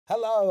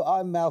Hello,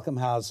 I'm Malcolm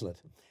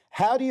Hazlitt.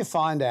 How do you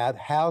find out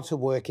how to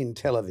work in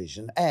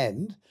television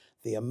and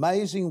the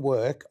amazing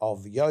work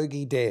of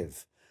Yogi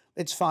Dev?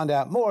 Let's find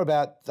out more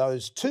about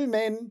those two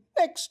men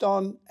next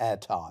on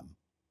OurTime.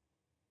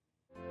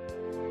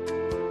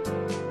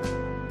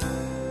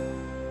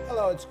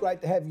 Hello, it's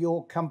great to have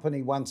your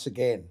company once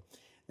again.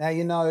 Now,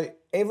 you know,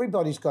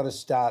 everybody's got to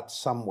start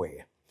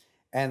somewhere.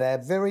 And our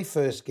very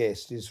first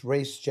guest is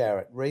Rhys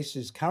Jarratt. Rhys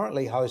is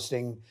currently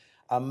hosting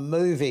a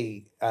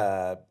movie,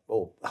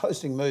 or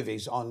hosting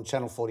movies on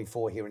Channel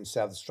 44 here in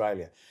South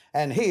Australia.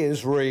 And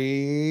here's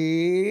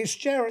Rhys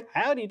Jarratt.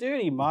 Howdy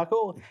doody,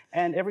 Michael,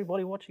 and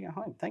everybody watching at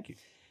home. Thank you.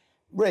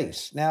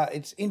 Rhys, now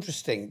it's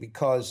interesting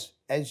because,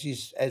 as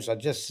I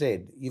just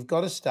said, you've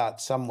got to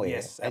start somewhere.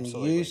 Yes, and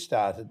absolutely. you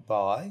started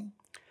by?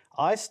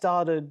 I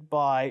started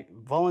by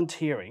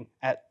volunteering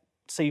at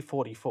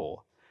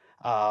C44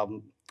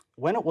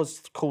 when it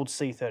was called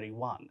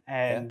C31,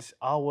 and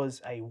I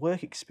was a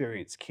work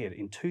experience kid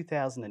in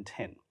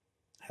 2010.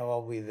 How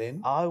old were you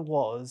then? I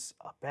was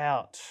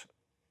about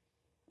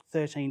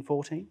 13,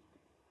 14.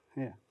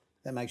 Yeah.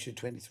 That makes you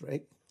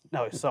 23.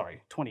 No,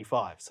 sorry,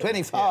 25. So,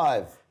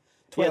 25. Yeah,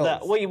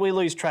 12. yeah we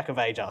lose track of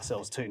age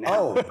ourselves too now.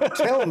 Oh,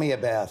 tell me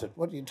about it.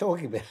 What are you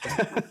talking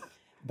about?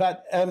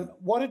 But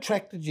what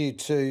attracted you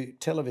to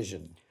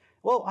television?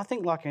 Well, I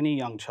think like any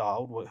young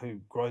child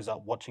who grows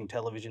up watching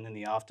television in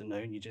the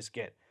afternoon, you just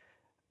get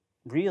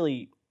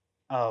really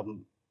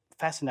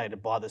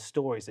fascinated by the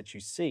stories that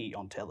you see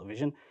on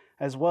television,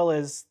 as well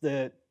as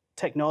the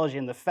technology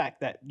and the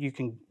fact that you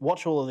can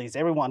watch all of these,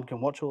 everyone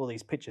can watch all of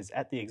these pictures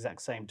at the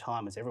exact same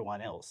time as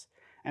everyone else.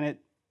 And it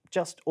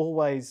just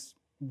always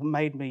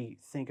made me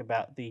think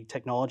about the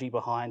technology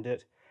behind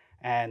it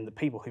and the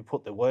people who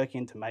put the work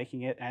into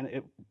making it, and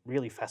it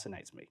really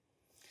fascinates me.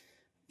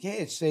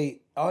 Yeah,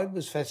 see, I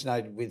was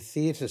fascinated with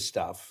theatre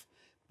stuff,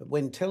 but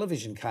when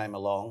television came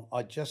along,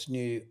 I just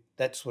knew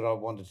that's what I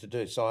wanted to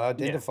do. So I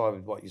identify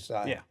with what you're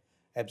saying. Yeah.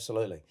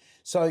 Absolutely.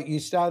 So you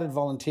started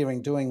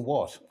volunteering doing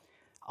what?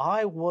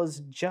 I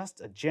was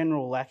just a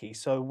general lackey.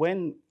 So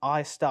when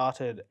I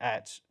started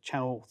at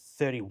Channel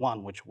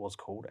 31, which was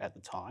called at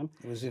the time.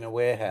 It was in a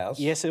warehouse.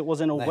 Yes, it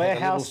was in a They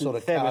warehouse had a little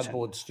in sort of Theberton.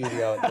 cardboard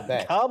studio at the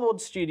back. Cardboard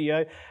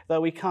studio,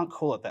 though we can't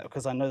call it that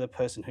because I know the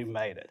person who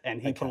made it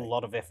and he put a Okay.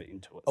 lot of effort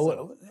into it. Oh, So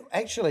well,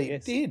 actually,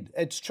 yes. it did.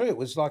 It's true. It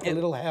was like a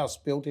little house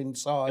built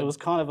inside. it was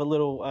kind of a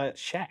little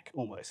shack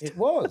almost. It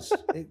was.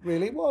 It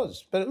really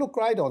was. But it looked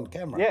great on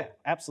camera. Yeah,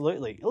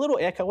 absolutely. A little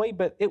echoey,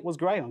 but it was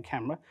great on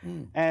camera.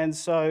 And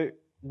so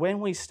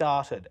when we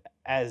started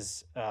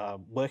as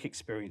work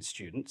experience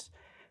students,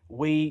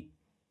 we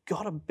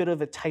got a bit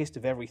of a taste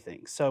of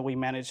everything. So we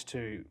managed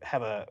to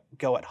have a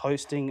go at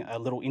hosting a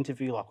little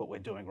interview like what we're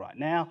doing right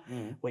now.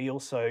 We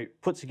also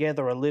put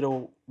together a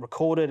little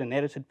recorded and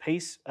edited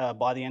piece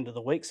by the end of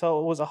the week. So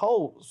it was a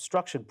whole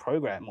structured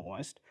program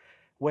almost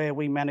where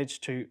we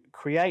managed to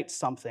create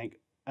something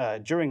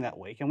during that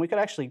week, and we could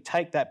actually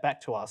take that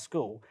back to our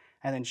school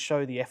and then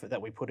show the effort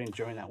that we put in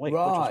during that week, which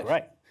was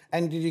great.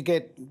 And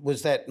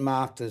was that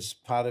marked as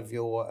part of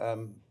your,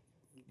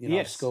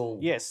 school?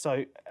 Yes,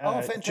 so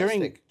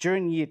fantastic.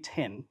 during year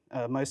 10,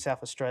 most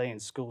South Australian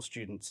school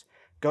students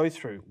go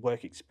through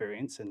work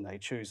experience and they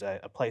choose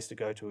a place to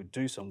go to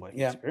do some work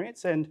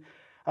experience. And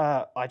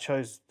I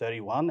chose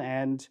 31,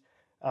 and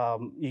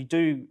you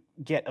do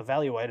get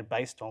evaluated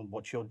based on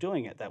what you're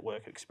doing at that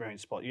work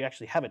experience spot. You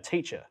actually have a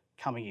teacher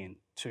coming in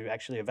to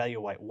actually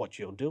evaluate what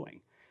you're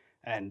doing.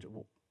 And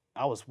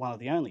I was one of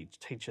the only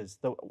teachers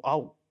that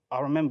I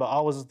remember I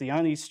was the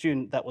only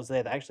student that was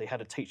there that actually had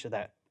a teacher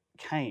that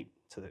came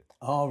to the.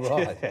 Oh,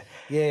 right.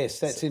 Yes,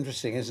 that's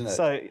interesting, isn't it?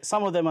 So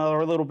some of them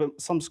are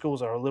some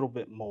schools are a little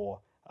bit more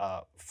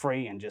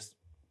free and just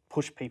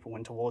push people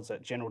in towards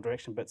that general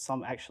direction, but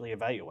some actually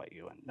evaluate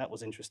you. And that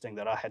was interesting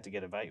that I had to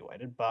get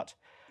evaluated. But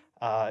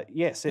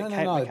yes, it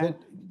No,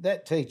 but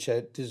that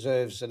teacher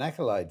deserves an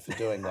accolade for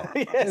doing that.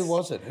 Yes. Who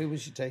was it? Who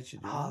was your teacher?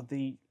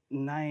 The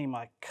name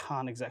I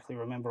can't exactly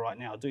remember right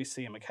now. I do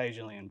see him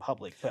occasionally in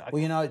public. But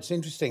Well, you know, it's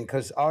interesting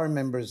because I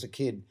remember as a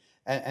kid,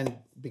 and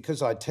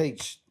because I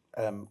teach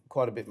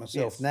quite a bit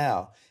myself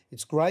now,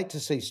 it's great to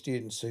see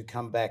students who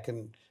come back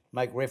and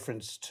make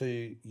reference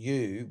to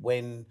you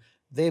when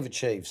they've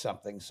achieved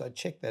something. So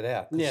check that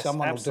out. Yes,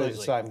 someone absolutely. will do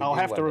the same with I'll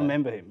you have to one day.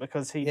 remember him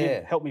because he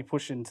did help me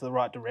push into the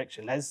right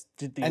direction, as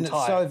did the And entire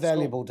it's so school.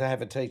 valuable to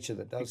have a teacher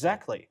that does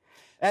Exactly.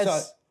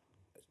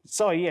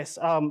 So Yes,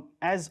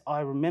 as I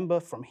remember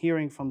from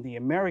hearing from the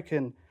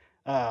American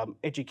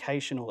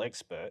educational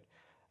expert,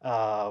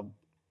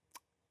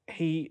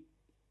 he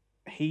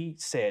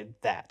said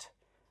that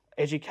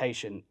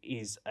education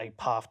is a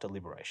path to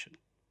liberation.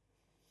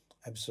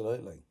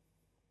 Absolutely.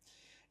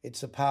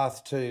 It's a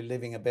path to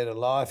living a better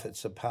life.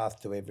 It's a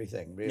path to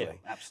everything, really.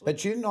 Yeah, absolutely.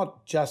 But you've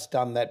not just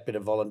done that bit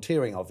of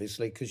volunteering,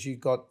 obviously, because you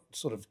got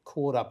sort of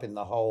caught up in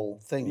the whole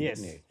thing, Yes.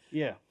 didn't you?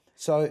 Yeah.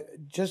 So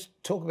just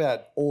talk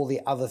about all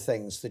the other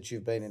things that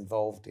you've been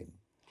involved in.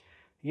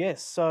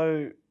 Yes.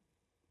 So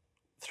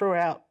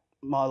throughout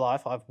my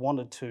life, I've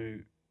wanted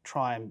to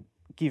try and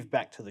give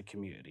back to the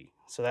community.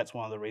 So that's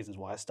one of the reasons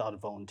why I started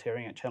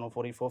volunteering at Channel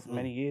 44 for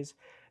many years.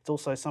 It's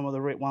also one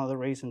of the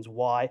reasons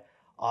why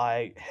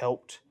I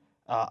helped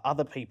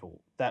other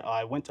people that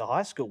I went to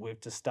high school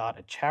with to start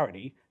a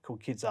charity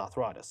called Kids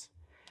Arthritis.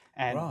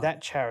 And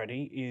that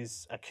charity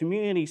is a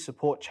community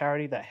support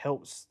charity that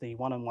helps the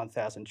 1 in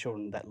 1,000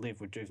 children that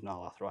live with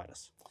juvenile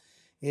arthritis.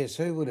 Yes,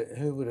 who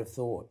would have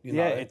thought? You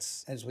Yeah, know,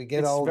 as we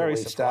get older, we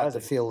start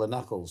to feel the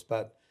knuckles.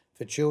 But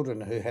for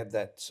children who have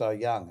that so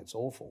young, it's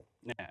awful.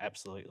 Yeah,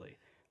 absolutely.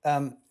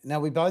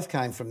 Now, we both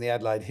came from the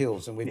Adelaide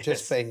Hills, and we've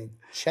just been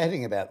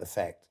chatting about the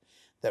fact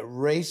that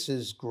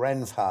Rhys's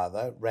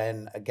grandfather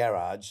ran a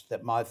garage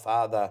that my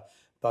father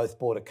both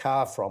bought a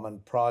car from,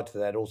 and prior to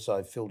that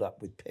also filled up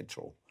with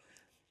petrol.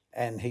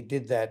 And he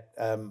did that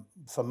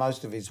for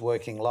most of his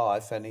working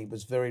life, and he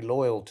was very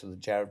loyal to the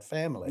Jarratt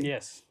family.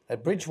 Yes.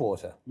 At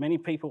Bridgewater. Many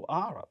people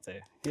are up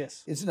there,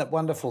 yes. Isn't it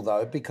wonderful,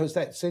 though? Because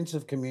that sense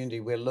of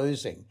community we're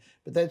losing,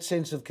 but that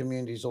sense of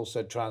community is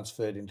also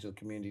transferred into the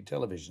community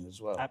television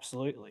as well.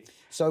 Absolutely.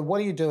 So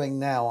what are you doing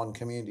now on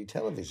community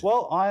television?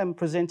 Well, I am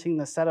presenting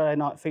the Saturday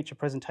night feature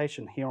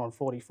presentation here on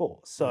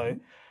 44. So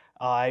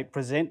I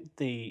present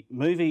the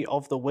movie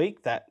of the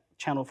week that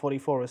Channel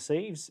 44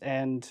 receives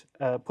and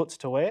puts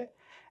to air.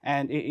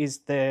 And it is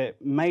their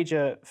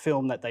major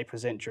film that they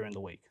present during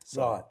the week.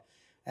 So, right.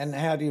 And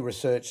how do you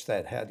research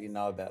that? How do you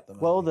know about the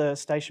movie? Well, the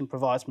station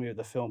provides me with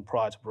the film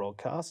prior to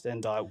broadcast,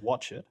 and I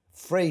watch it.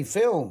 Free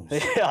films?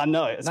 Yeah, I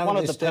know. It's one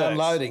of the perks.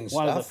 Downloading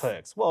one stuff? of the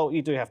perks. Well,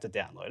 you do have to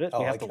download it.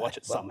 You have to watch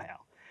it somehow.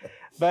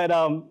 But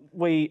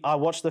I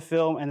watch the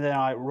film, and then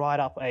I write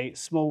up a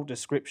small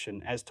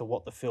description as to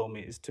what the film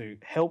is to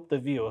help the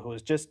viewer who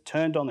has just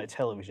turned on their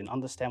television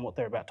understand what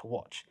they're about to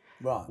watch.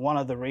 Right. One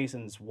of the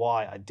reasons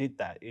why I did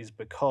that is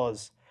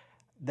because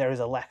there is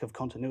a lack of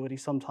continuity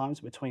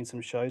sometimes between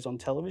some shows on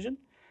television.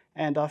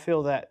 And I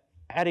feel that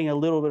adding a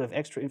little bit of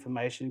extra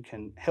information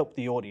can help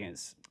the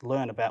audience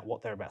learn about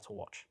what they're about to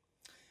watch.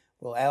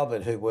 Well,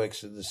 Albert, who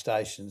works at the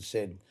station,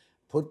 said,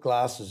 put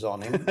glasses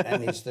on him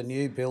and he's the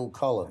new Bill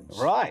Collins.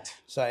 Right.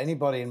 So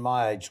anybody in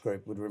my age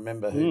group would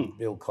remember who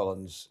Bill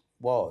Collins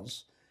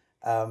was.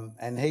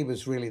 And he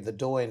was really the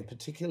doyen,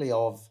 particularly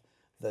of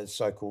the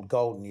so-called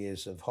golden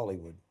years of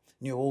Hollywood.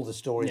 Knew all the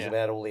stories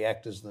about all the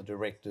actors and the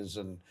directors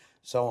and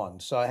so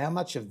on. So how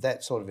much of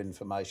that sort of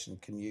information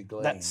can you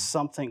glean? That's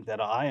something that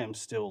I am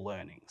still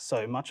learning.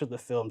 So much of the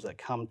films that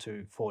come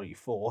to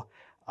 44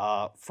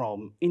 are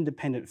from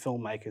independent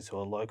filmmakers who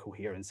are local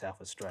here in South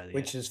Australia.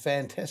 Which is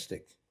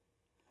fantastic.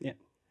 Yeah.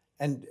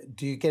 And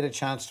do you get a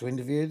chance to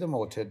interview them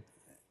or to...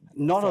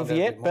 Not of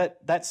yet, but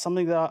that's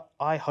something that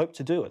I hope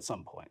to do at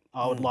some point.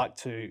 I would like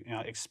to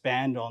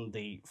expand on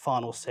the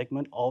final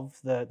segment of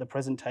the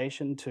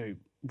presentation to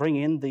bring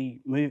in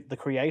the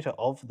creator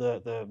of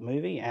the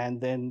movie, and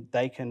then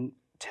they can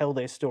tell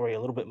their story a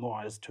little bit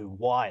more as to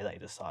why they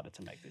decided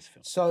to make this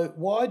film. So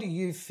why do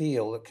you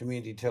feel that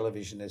community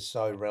television is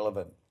so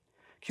relevant?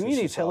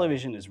 Community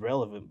television is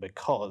relevant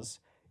because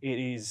it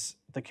is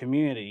the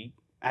community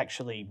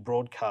actually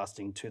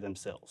broadcasting to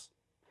themselves.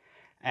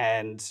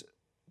 And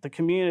the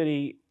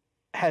community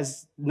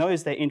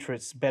knows their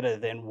interests better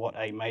than what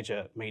a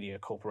major media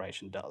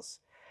corporation does.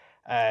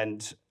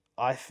 And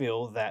I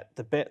feel that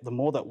the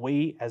more that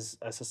we as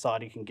a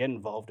society can get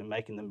involved in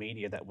making the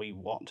media that we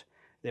want,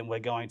 then we're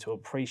going to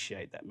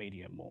appreciate that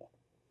media more.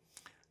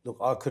 Look,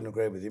 I couldn't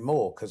agree with you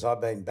more because I've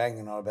been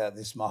banging on about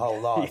this my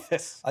whole life.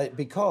 Yes.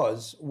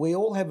 Because we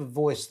all have a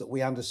voice that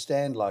we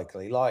understand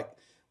locally. Like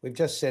we've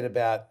just said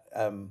about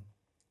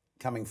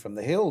coming from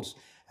the hills,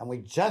 and we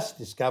just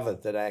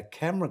discovered that our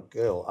camera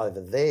girl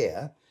over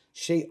there,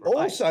 she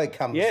also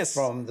comes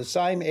from the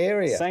same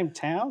area. Same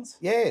towns?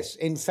 Yes.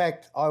 In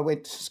fact, I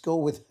went to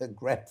school with her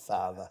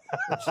grandfather,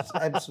 which is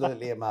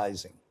absolutely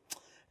amazing.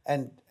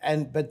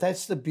 But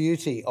that's the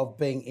beauty of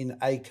being in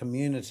a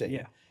community.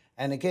 Yeah.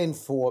 And again,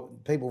 for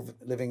people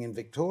living in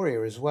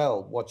Victoria as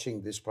well,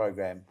 watching this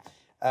program,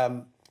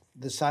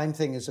 the same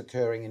thing is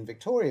occurring in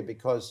Victoria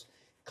because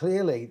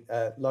clearly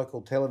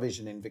local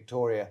television in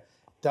Victoria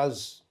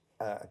does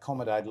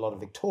accommodate a lot of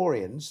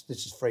Victorians.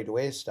 This is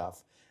free-to-air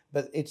stuff.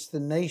 But it's the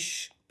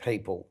niche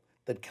people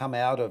that come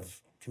out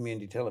of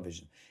community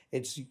television.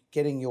 It's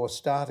getting your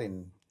start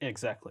in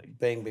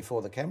being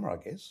before the camera, I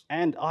guess.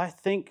 And I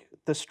think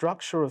the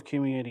structure of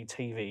community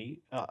TV,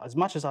 as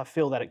much as I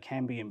feel that it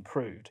can be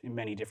improved in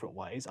many different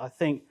ways, I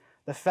think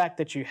the fact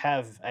that you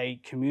have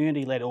a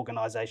community-led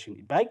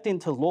organisation, baked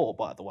into law,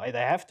 by the way,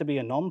 they have to be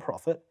a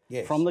non-profit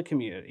from the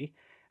community,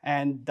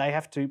 and they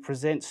have to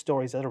present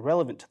stories that are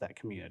relevant to that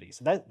community.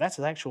 So that's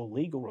an actual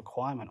legal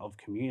requirement of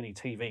community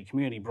TV,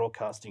 community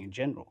broadcasting in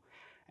general.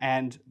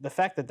 And the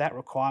fact that that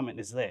requirement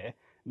is there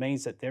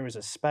means that there is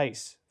a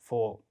space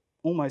for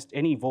almost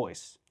any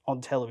voice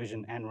on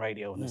television and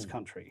radio in this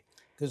country.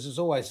 Because there's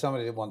always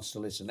somebody that wants to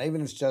listen.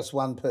 Even if it's just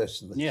one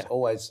person, there's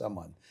always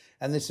someone.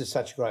 And this is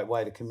such a great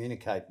way to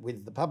communicate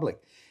with the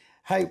public.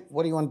 Hey,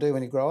 what do you want to do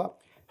when you grow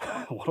up?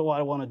 What do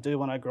I want to do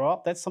when I grow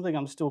up? That's something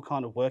I'm still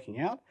kind of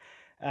working out.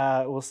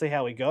 We'll see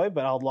how we go,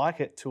 but I'd like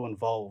it to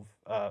involve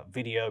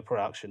video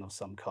production of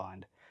some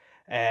kind.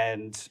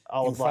 And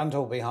in front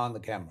or behind the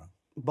camera?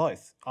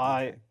 Both.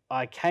 I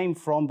came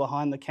from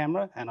behind the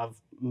camera and I've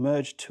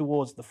merged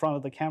towards the front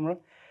of the camera,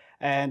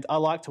 and I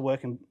like to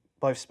work in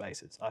both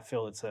spaces. I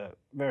feel it's a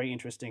very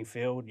interesting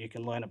field. You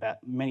can learn about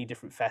many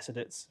different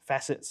facets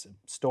of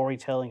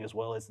storytelling as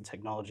well as the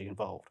technology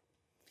involved.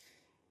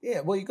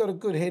 Yeah, well, you've got a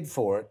good head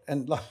for it.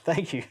 And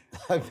Thank you.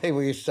 like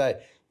people used to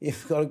say,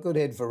 you've got a good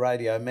head for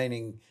radio,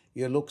 meaning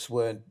your looks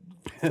weren't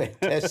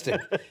fantastic.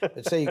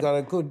 But see, you've got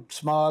a good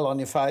smile on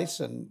your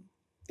face and,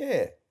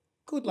 yeah,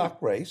 good luck,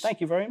 Rhys.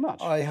 Thank you very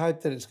much. I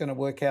hope that it's going to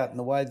work out in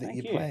the way that Thank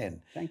you you.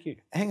 plan. Thank you.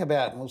 Hang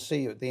about and we'll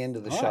see you at the end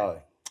of the All show.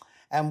 right.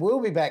 And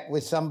we'll be back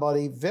with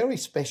somebody very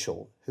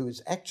special who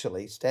is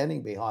actually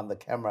standing behind the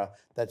camera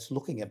that's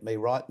looking at me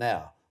right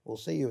now. We'll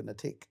see you in a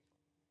tick.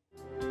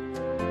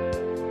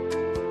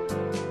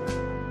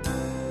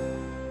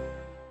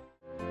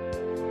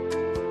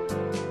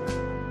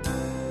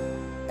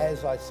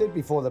 As I said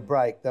before the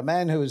break, the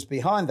man who is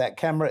behind that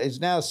camera is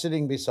now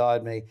sitting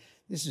beside me.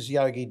 This is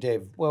Yogi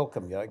Dev.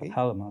 Welcome, Yogi.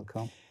 Hello,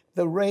 Malcolm.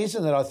 The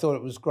reason that I thought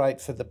it was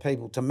great for the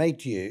people to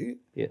meet you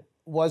Yeah,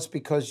 was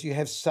because you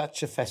have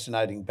such a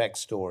fascinating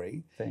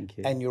backstory. thank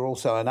you. And you're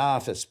also an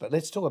artist. But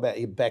let's talk about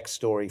your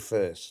backstory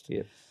first.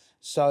 Yeah,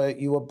 So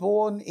you were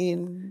born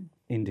in...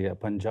 India,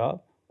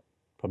 Punjab.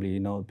 Probably you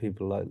know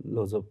people like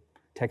loads of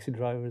taxi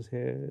drivers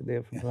here.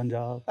 They're from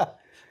Punjab.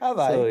 Are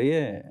they? So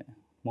yeah,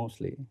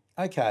 mostly.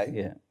 Okay.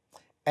 Yeah.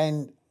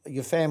 And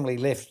your family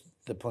left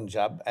the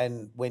Punjab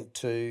and went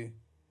to...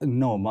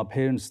 No, my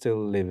parents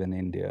still live in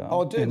India.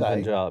 Oh, do in they?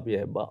 Punjab,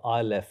 yeah. But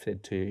I left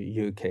it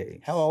to UK.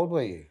 How old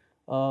were you?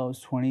 I was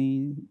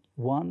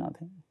 21, I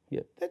think.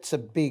 Yeah. That's a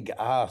big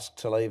ask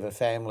to leave a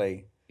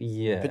family,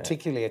 Yeah.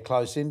 particularly a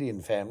close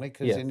Indian family,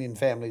 because Yeah. Indian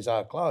families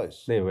are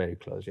close. They're very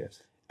close,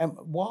 yes. And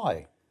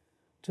why?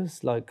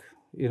 Just like,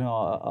 you know,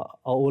 I've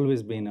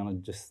always been on a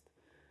just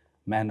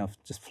man of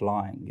just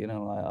flying, you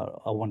know,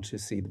 I want to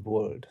see the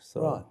world.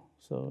 So, Right.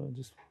 So I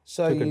just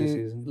So took a you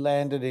decision.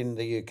 landed in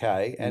the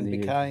UK and the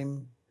UK.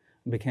 became...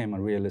 Became a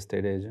real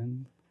estate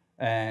agent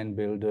and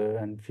builder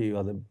and a few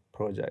other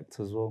projects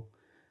as well.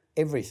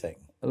 everything.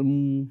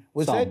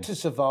 Was Some. that to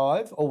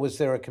survive, or was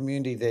there a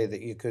community there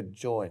that you could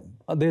join?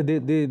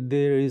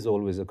 There is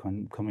always a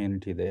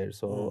community there.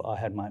 So I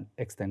had my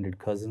extended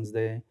cousins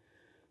there.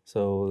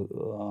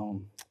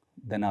 So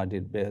then I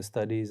did bear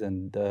studies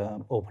and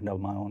opened up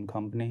my own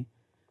company.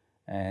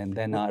 And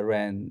then I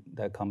ran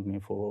that company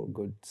for a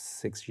good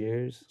 6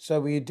 years. So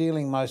were you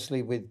dealing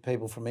mostly with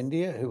people from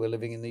India who were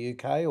living in the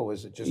UK, or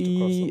was it just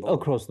across the board?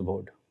 Across the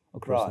board.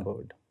 Across the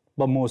board.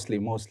 But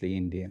mostly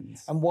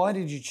Indians. And why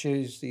did you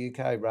choose the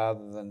UK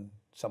rather than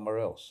somewhere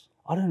else?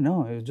 I don't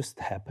know. It just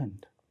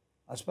happened.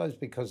 I suppose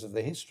because of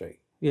the history.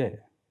 Yeah.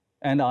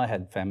 And I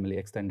had family,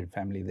 extended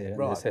family there. And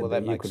Right, they said well, that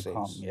that you makes could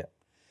come. sense. Yeah.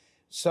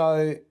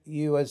 So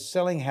you were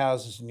selling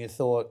houses and you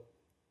thought,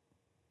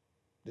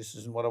 this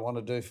isn't what I want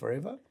to do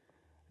forever?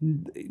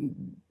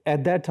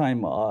 At that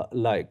time,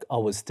 like I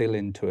was still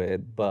into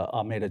it, but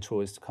I made a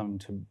choice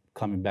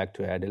coming back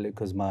to Adelaide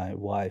because my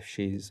wife,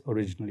 she's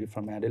originally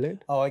from Adelaide.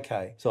 Oh,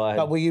 okay. So I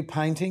But were you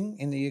painting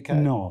in the UK?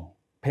 no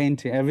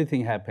painting.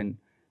 Everything happened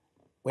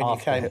When you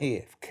after came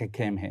here?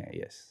 Came here,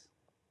 yes.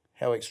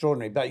 How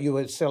extraordinary. But you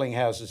were selling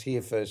houses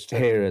here first too.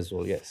 Here as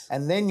well, yes.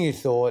 And then you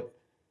thought,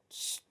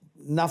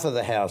 enough of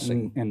the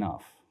housing.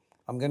 Enough.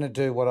 I'm going to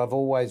do what I've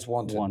always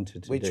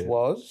wanted which do.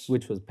 was?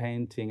 Which was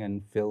painting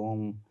and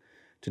film,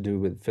 to do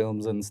with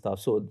films and stuff.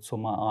 So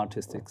my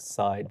artistic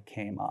side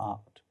came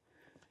out,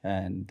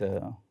 and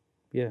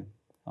yeah,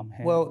 I'm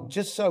here. Well,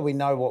 just so we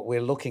know what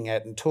we're looking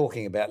at and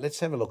talking about, let's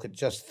have a look at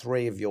just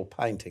 3 of your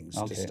paintings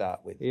to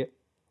start with. Yeah.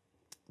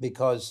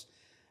 Because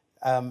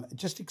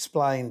just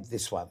explain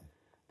this one.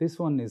 This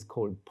one is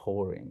called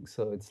pouring.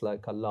 So it's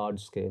like a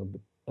large scale,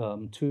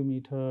 2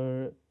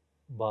 meter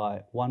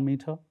by 1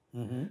 meter.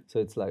 Mm-hmm. So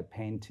it's like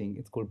painting.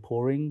 It's called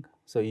pouring.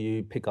 So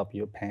you pick up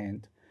your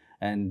paint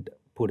and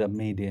put a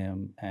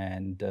medium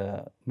and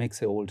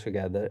mix it all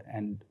together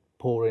and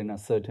pour in a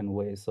certain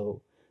way,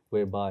 so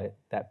whereby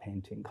that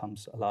painting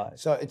comes alive.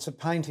 So it's a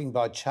painting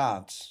by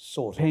chance,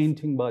 sort of.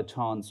 Painting by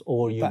chance,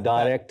 or you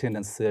direct in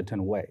a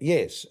certain way.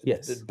 Yes.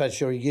 Yes. But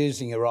you're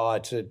using your eye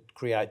to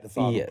create the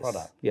final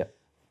product. Yeah.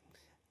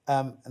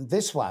 And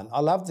this one,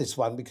 I love this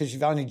one because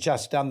you've only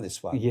just done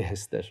this one.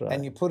 Yes, that's right.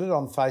 And you put it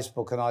on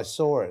Facebook and I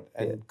saw it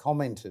and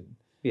commented.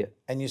 Yeah.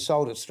 And you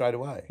sold it straight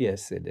away.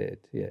 Yes, it did.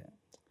 Yeah.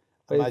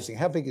 Amazing.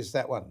 How big is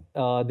that one?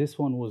 This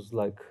one was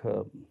like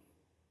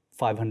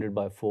 500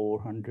 by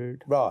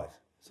 400. Right.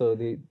 So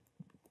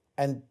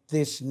And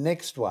this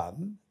next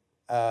one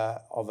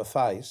of a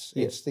face,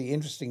 it's the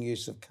interesting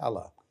use of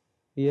colour.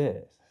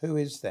 yes. Who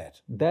is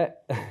that?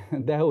 That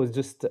was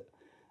just.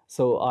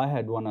 So I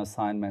had one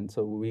assignment.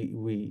 So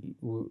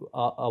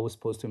I was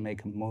supposed to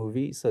make a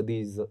movie. So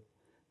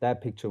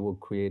that picture was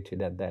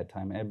created at that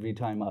time. Every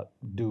time I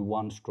do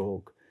one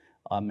stroke,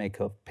 I make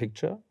a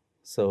picture.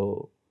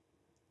 So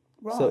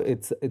Right. so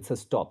it's a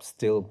stop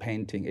still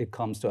painting. It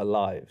comes to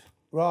alive.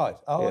 Right.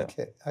 Oh,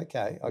 Yeah.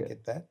 okay. I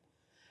get that.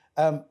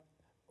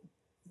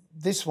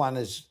 This one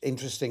is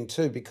interesting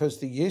too because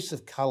the use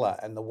of colour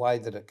and the way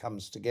that it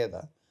comes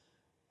together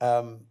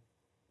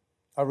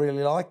I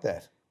really like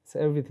that. So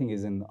everything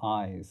is in the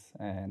eyes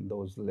and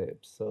those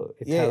lips. So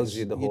it Yes, tells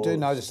you the whole you do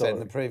notice story. that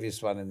in the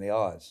previous one in the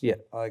eyes. Yeah.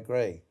 I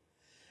agree.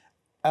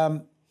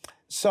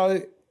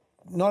 So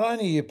not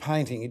only are you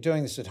painting, you're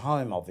doing this at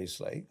home,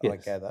 obviously, I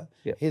Yes. gather.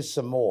 Yeah. Here's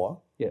some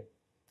more. Yeah.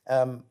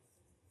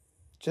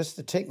 Just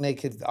the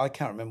technique of, I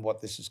can't remember what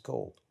this is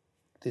called.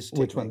 This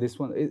technique. Which one? This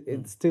one.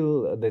 It's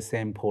still the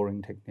same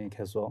pouring technique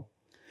as well.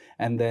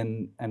 And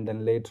then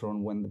later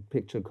on, when the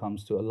picture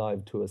comes to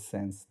alive to a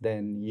sense,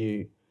 then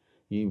you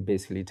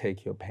basically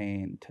take your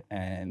paint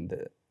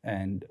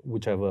and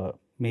whichever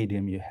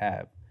medium you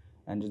have,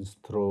 and just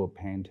throw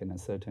paint in a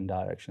certain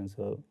direction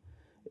so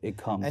it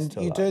comes And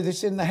to you life. do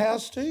this in the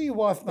house too? Your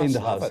wife must In the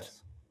love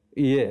house.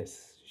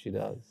 Yes, she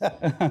does.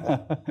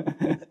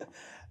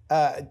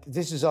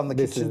 This is on the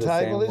This kitchen is the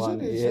table, same is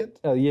one. it? Is yeah. it?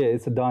 Yeah,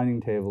 it's a dining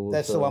table.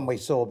 That's the so one we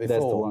saw before.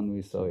 That's the one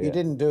we saw, yeah. You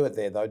didn't do it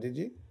there though, did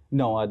you?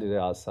 No, I did it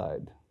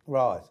outside.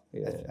 Right.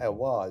 Yeah. That's how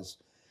wise.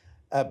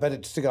 But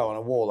it's to go on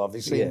a wall,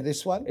 obviously, Yeah. in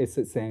this one. It's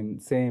the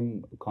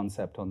same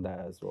concept on that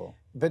as well.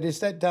 But is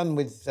that done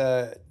with,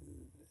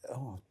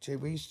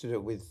 we used to do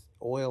it with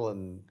oil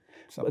and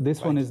something. But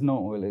this one is no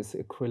oil, it's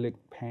acrylic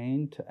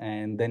paint,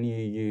 and then you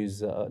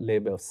use a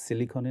layer of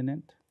silicone in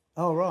it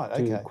Oh, right,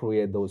 to okay.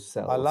 create those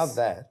cells. I love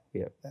that.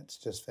 Yeah. That's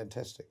just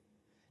fantastic.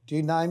 Do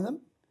you name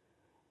them?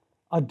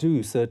 I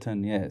do,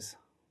 certain, yes.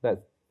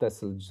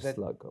 That's just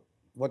like a...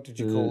 What did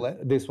you call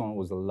that? This one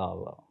was a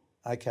lava.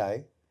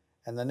 Okay.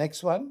 And the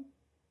next one?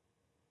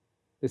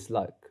 It's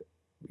like,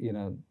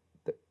 the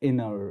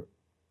inner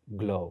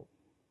glow.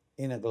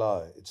 Inner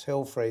glow. It's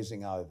hell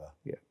freezing over.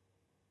 Yeah.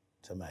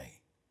 To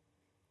me.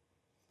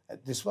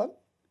 This one?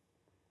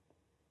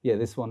 Yeah,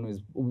 this one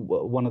is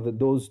one of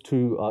those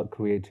two are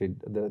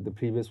created, the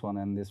previous one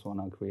and this one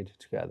are created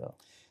together.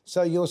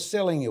 So you're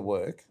selling your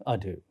work I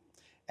do.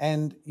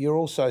 and you're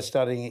also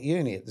studying at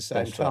uni at the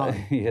same That's time.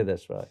 right. Yeah,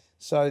 that's right.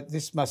 So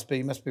this must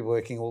be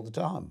working all the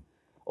time.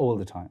 All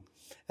the time.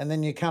 And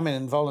then you come in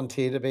and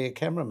volunteer to be a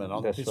cameraman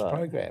on That's this right.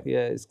 program.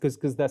 Yeah, it's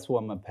because that's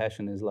what my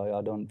passion is. Like,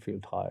 I don't feel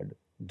tired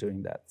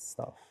doing that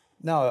stuff.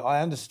 No,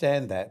 I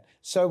understand that.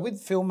 So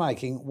with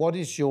filmmaking,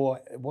 what's your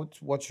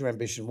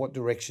ambition? What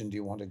direction do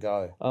you want to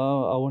go?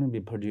 I want to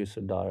be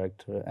producer,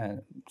 director,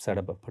 and set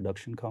up a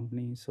production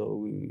company.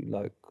 So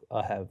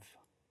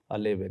I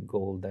live a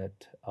goal that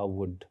I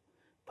would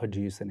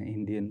produce an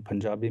Indian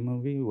Punjabi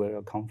movie where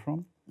I come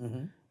from,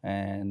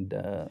 and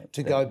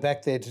To go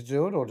back there to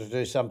do it, or to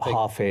do something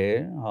half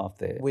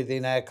there.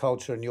 within our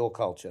culture and your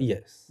culture?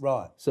 Yes.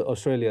 Right. So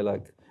Australia,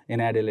 like in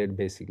Adelaide,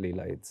 basically,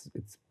 like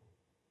it's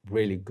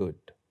really good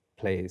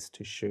place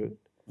to shoot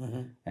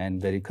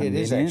and very It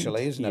convenient. is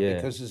actually, isn't it? Yeah.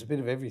 Because there's a bit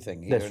of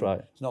everything here. That's and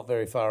right. It's not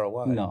very far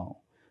away. No.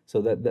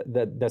 So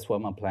that's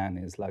what my plan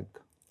is, like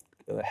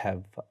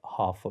have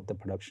half of the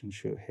production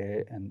shoot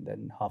here and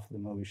then half of the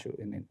movie shoot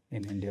in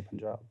India,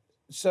 Punjab.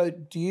 So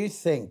do you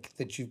think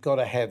that you've got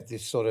to have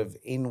this sort of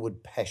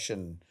inward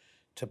passion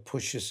to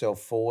push yourself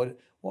forward?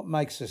 What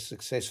makes a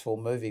successful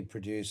movie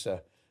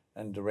producer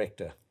and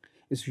director?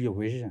 It's your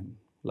vision.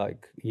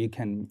 Like you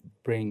can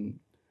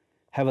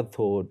have a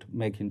thought,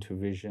 make into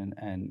vision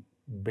and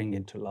bring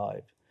it to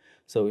life.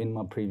 So in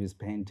my previous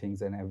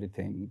paintings and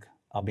everything,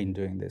 I've been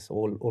doing this.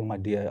 All my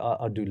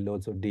I do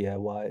loads of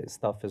DIY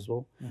stuff as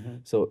well.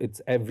 So it's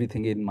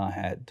everything in my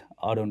head.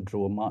 I don't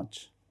draw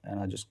much and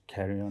I just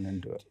carry on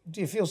and do it.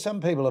 Do you feel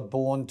some people are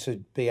born to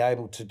be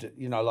able to do,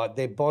 like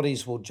their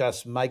bodies will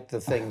just make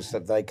the things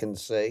that they can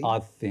see? I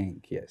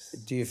think, yes.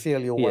 Do you feel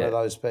you're one of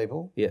those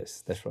people?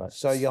 Yes, that's right.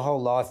 So your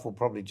whole life will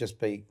probably just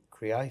be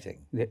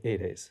creating. It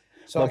is.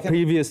 So but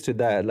previous to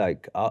that,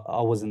 like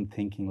I wasn't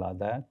thinking like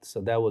that.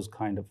 So that was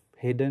kind of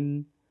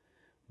hidden.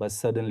 But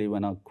suddenly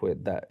when I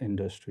quit that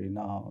industry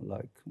now,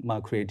 like my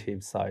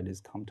creative side has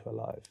come to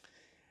life.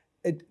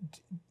 It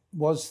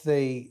was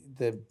the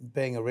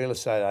being a real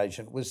estate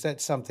agent, was that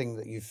something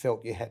that you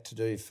felt you had to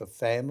do for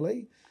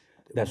family?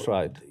 That's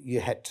right. You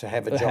had to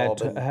have a job.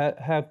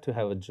 Have to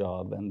have a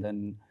job,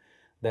 and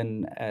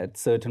then at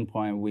certain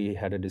point we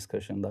had a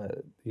discussion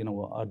that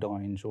I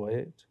don't enjoy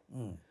it.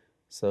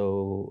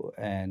 So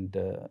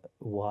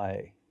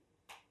why?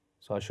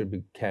 So I should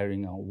be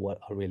carrying on what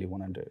I really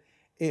want to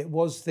do.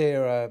 Was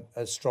there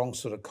a strong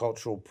sort of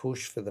cultural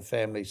push for the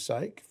family's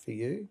sake for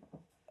you?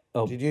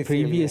 Did you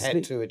feel you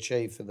had to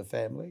achieve for the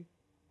family?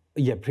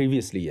 Yeah,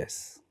 previously,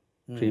 yes.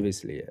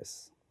 Previously,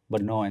 yes.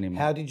 But no anymore.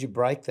 How did you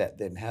break that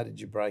then? How did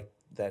you break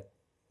that?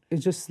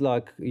 It's just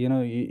like,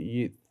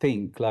 you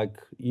think, like,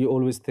 you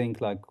always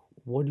think, like,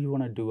 what do you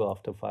want to do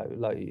after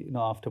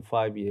after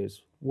 5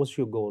 years? What's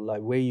your goal?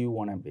 Like, where you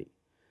want to be?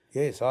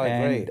 Yes, I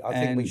agree. I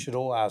think we should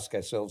all ask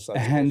ourselves those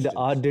questions. And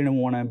I didn't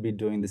want to be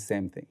doing the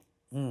same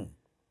thing.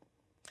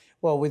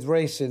 Well, with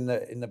Rhys in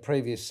the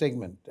previous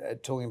segment,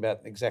 talking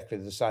about exactly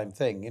the same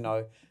thing,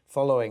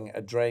 following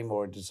a dream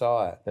or a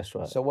desire. That's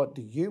right. So what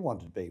do you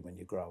want to be when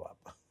you grow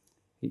up?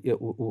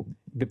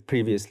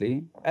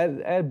 Previously,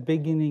 at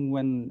beginning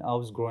when I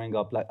was growing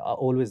up, like I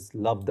always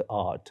loved the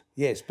art.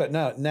 Yes, but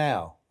no,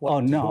 now.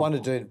 What do you want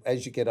to do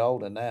as you get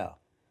older now?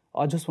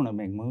 I just want to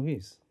make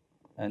movies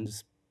and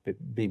just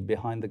be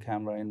behind the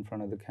camera, in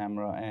front of the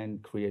camera,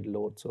 and create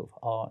lots of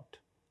art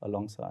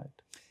alongside.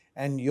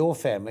 And your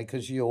family,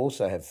 because you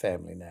also have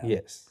family now.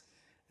 Yes.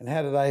 And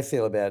how do they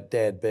feel about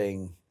Dad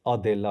being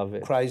They love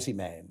it. crazy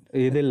man?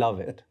 Yeah, they love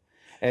it.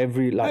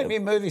 Make me a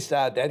movie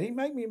star, Daddy.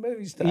 Make me a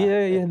movie star.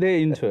 Yeah, they're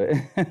into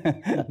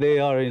it. They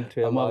are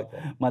into it. like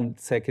My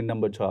second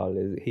number child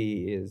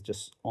he is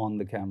just on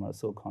the camera,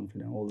 so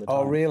confident all the time.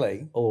 Oh,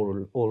 really?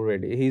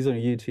 Already, he's on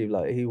YouTube.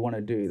 Like he want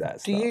to do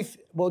that. Do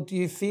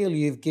you feel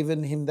you've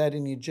given him that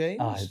in your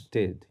genes? I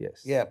did,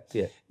 yes. Yeah.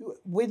 Yeah.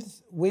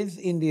 With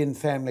Indian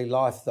family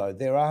life, though,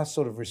 there are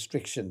sort of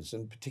restrictions,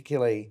 and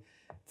particularly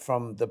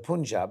from the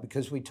Punjab,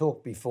 because we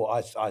talked before.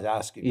 I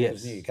asked you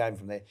because I knew you came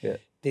from there. Yeah.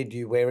 Did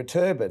you wear a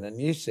turban? And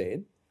you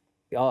said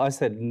I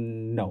said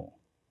no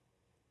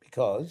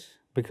because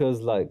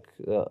like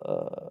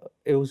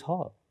it was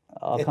hot.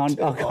 I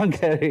can't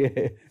carry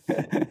it.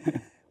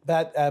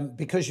 But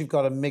because you've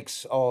got a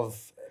mix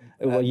of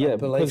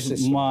belief because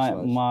system,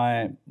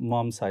 my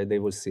mom's side they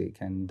were Sikh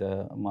and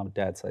my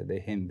dad's side they're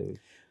Hindu.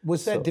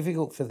 Was that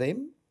difficult for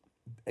them?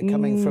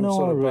 Coming from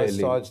sort of both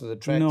sides of the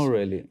tracks? No,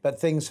 really.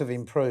 But things have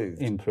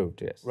improved?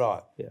 Improved, yes.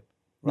 Right. Yeah.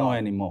 Not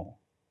anymore.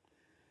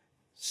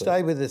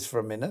 Stay with us for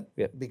a minute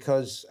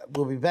because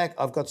we'll be back.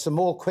 I've got some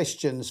more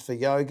questions for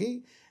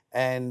Yogi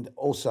and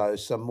also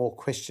some more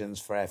questions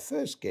for our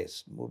first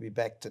guest. We'll be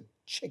back to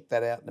check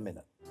that out in a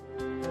minute.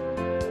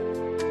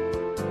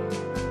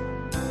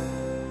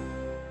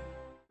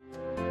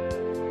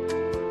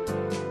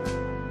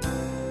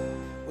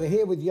 We're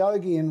here with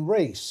Yogi and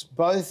Rhys.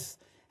 Both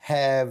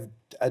have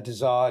a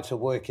desire to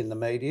work in the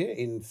media,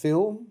 in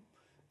film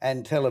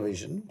and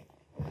television.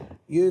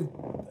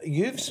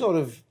 You've sort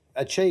of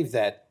achieved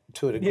that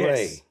to a degree.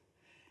 Yes.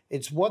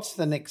 It's what's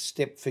the next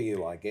step for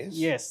you, I guess?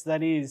 Yes,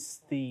 that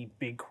is the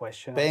big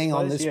question. Being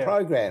on this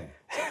program.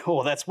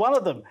 Well, that's one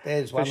of them.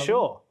 There's one for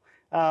sure.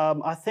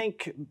 I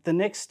think the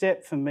next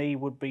step for me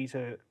would be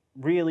to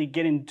really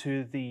get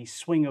into the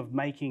swing of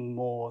making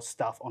more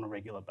stuff on a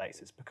regular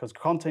basis because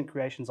content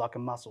creation is like a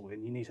muscle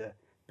and you need to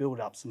build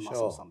up some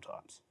muscle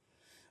sometimes.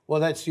 Well,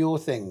 that's your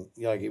thing,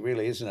 Yogi,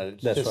 really, isn't it?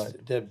 It's that's just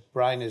right. The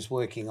brain is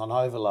working on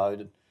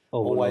overload.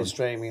 Always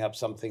dreaming up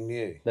something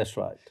new. That's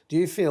right. Do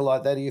you feel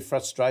like that? Are you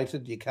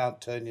frustrated? You can't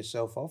turn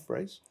yourself off,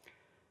 Rhys?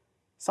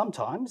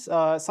 Sometimes.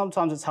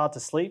 Sometimes it's hard to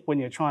sleep when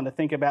you're trying to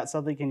think about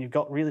something and you've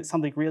got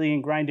something really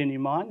ingrained in your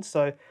mind.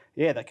 So,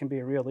 yeah, that can be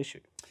a real issue.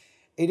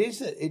 It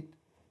is.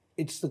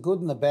 It's the good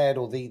and the bad,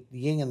 or the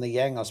yin and the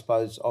yang, I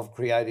suppose, of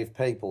creative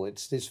people.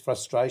 It's this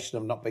frustration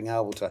of not being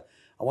able to,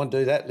 I want to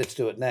do that, let's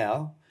do it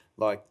now.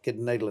 Like get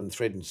a needle and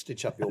thread and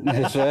stitch up your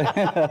mouth.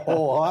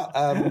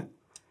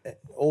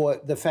 Or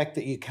the fact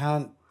that you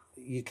can't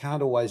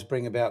always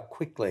bring about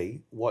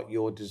quickly what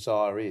your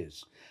desire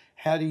is.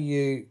 How do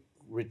you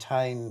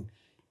retain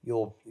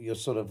your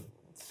sort of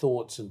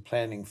thoughts and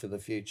planning for the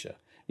future?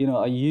 You know,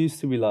 I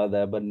used to be like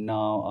that, but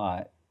now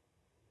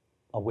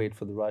I wait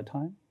for the right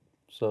time.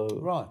 So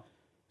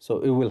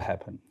it will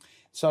happen.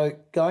 So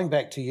going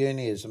back to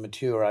uni as a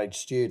mature age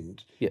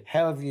student,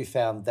 how have you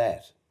found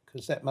that?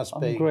 Because that must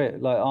be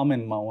great. Like I'm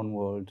in my own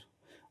world.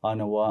 I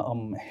know what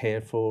I'm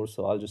here for,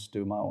 so I'll just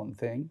do my own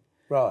thing.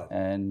 Right.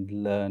 And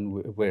learn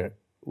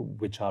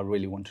which I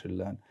really want to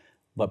learn.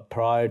 But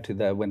prior to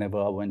that, whenever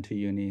I went to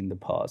uni in the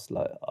past,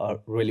 like I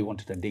really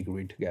wanted a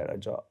degree to get a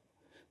job.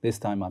 This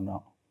time I'm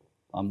not.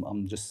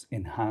 I'm just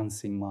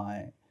enhancing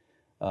my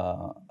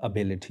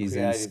abilities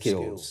and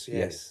skills.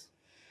 Yes.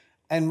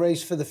 And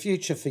Rhys, for the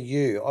future for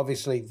you,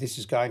 obviously this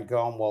is going to go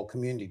on while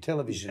community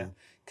television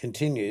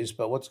continues,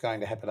 but what's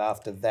going to happen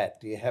after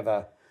that? Do you have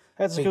a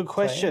That's a good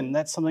question.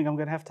 That's something I'm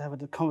going to have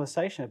a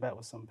conversation about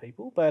with some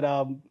people. But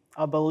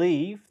I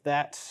believe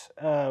that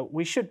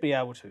we should be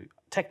able to,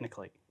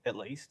 technically at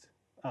least,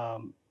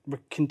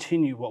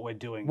 continue what we're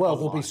doing. Well,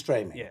 online. we'll be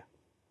streaming. Yeah,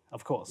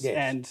 of course. Yes.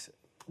 And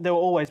there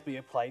will always be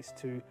a place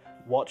to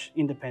watch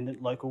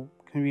independent local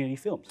community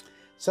films.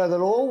 So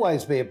there'll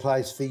always be a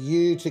place for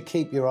you to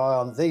keep your eye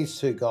on these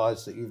two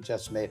guys that you've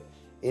just met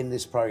in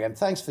this program.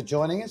 Thanks for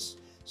joining us.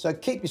 So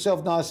keep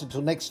yourself nice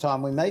until next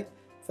time we meet.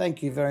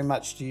 Thank you very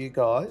much to you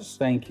guys.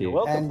 Thank you. You're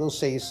welcome. And we'll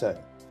see you soon.